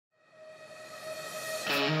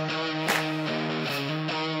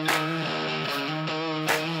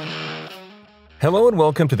Hello and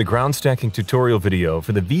welcome to the ground stacking tutorial video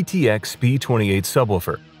for the VTX B28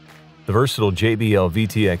 subwoofer. The versatile JBL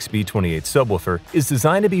VTX B28 subwoofer is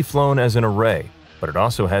designed to be flown as an array, but it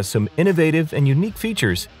also has some innovative and unique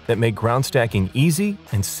features that make ground stacking easy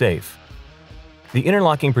and safe. The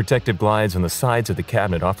interlocking protective glides on the sides of the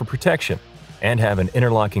cabinet offer protection and have an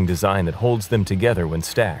interlocking design that holds them together when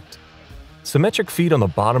stacked. Symmetric feet on the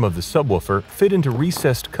bottom of the subwoofer fit into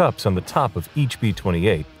recessed cups on the top of each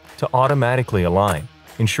B28 to automatically align,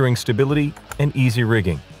 ensuring stability and easy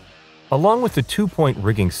rigging. Along with the two-point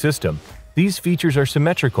rigging system, these features are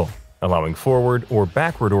symmetrical, allowing forward or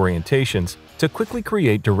backward orientations to quickly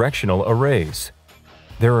create directional arrays.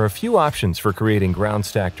 There are a few options for creating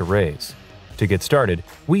ground-stacked arrays. To get started,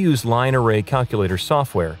 we use Line Array Calculator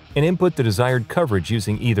software and input the desired coverage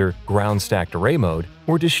using either ground-stacked array mode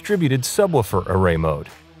or distributed subwoofer array mode.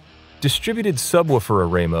 Distributed subwoofer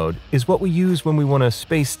array mode is what we use when we want to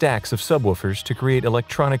space stacks of subwoofers to create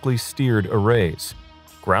electronically steered arrays.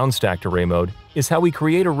 Ground-stacked array mode is how we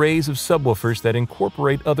create arrays of subwoofers that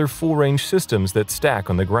incorporate other full-range systems that stack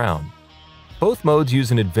on the ground. Both modes use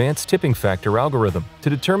an advanced tipping factor algorithm to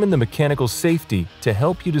determine the mechanical safety to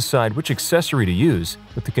help you decide which accessory to use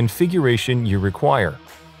with the configuration you require.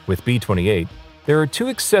 With B28, there are two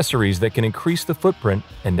accessories that can increase the footprint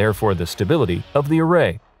and therefore the stability of the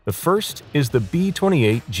array. The first is the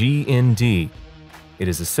B28 GND. It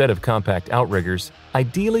is a set of compact outriggers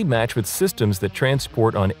ideally matched with systems that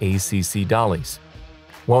transport on ACC dollies.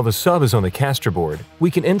 While the sub is on the caster board, we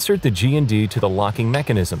can insert the GND to the locking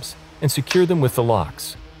mechanisms and secure them with the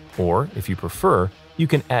locks. Or, if you prefer, you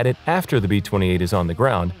can add it after the B28 is on the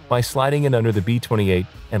ground by sliding it under the B28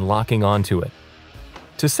 and locking onto it.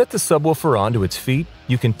 To set the subwoofer onto its feet,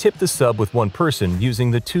 you can tip the sub with one person using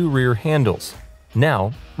the two rear handles.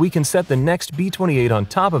 Now, we can set the next B28 on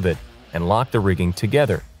top of it and lock the rigging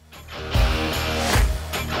together.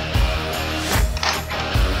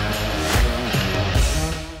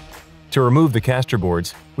 To remove the caster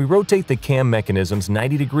boards, we rotate the cam mechanisms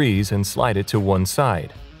 90 degrees and slide it to one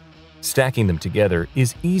side. Stacking them together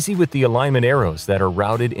is easy with the alignment arrows that are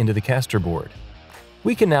routed into the caster board.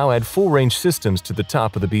 We can now add full-range systems to the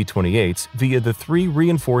top of the B28s via the three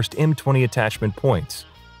reinforced M20 attachment points.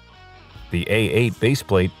 The A8 base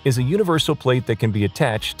plate is a universal plate that can be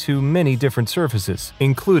attached to many different surfaces,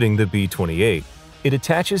 including the B28. It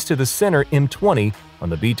attaches to the center M20 on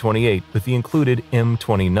the B28 with the included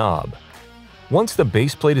M20 knob. Once the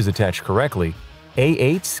base plate is attached correctly,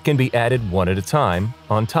 A8s can be added one at a time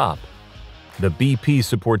on top. The BP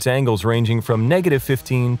supports angles ranging from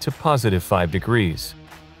 -15 to +5 degrees.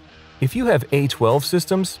 If you have A12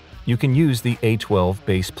 systems, you can use the A12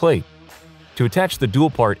 base plate. To attach the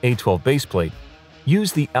dual-part A12 base plate,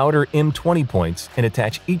 use the outer M20 points and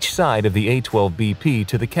attach each side of the A12 BP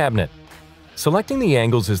to the cabinet. Selecting the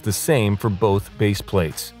angles is the same for both base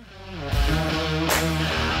plates.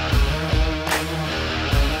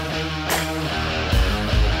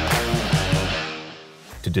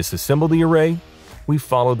 To disassemble the array, we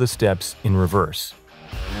follow the steps in reverse.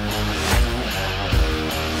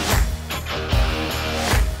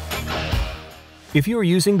 If you are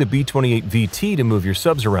using the B28 VT to move your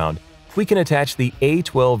subs around, we can attach the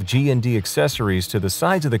A12 GND accessories to the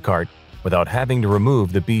sides of the cart without having to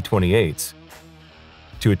remove the B28s.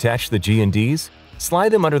 To attach the GNDs,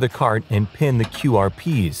 slide them under the cart and pin the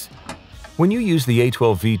QRPs. When you use the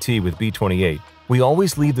A12 VT with B28, we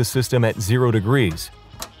always leave the system at 0 degrees.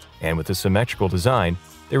 And with a symmetrical design,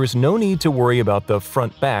 there is no need to worry about the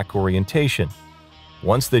front-back orientation.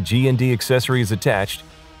 Once the GND accessory is attached,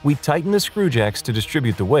 we tighten the screw jacks to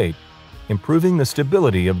distribute the weight, improving the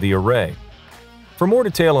stability of the array. For more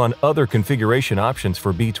detail on other configuration options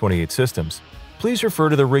for B28 systems, please refer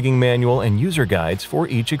to the rigging manual and user guides for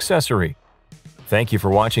each accessory. Thank you for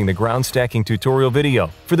watching the ground stacking tutorial video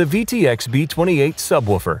for the VTX B28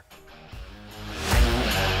 subwoofer.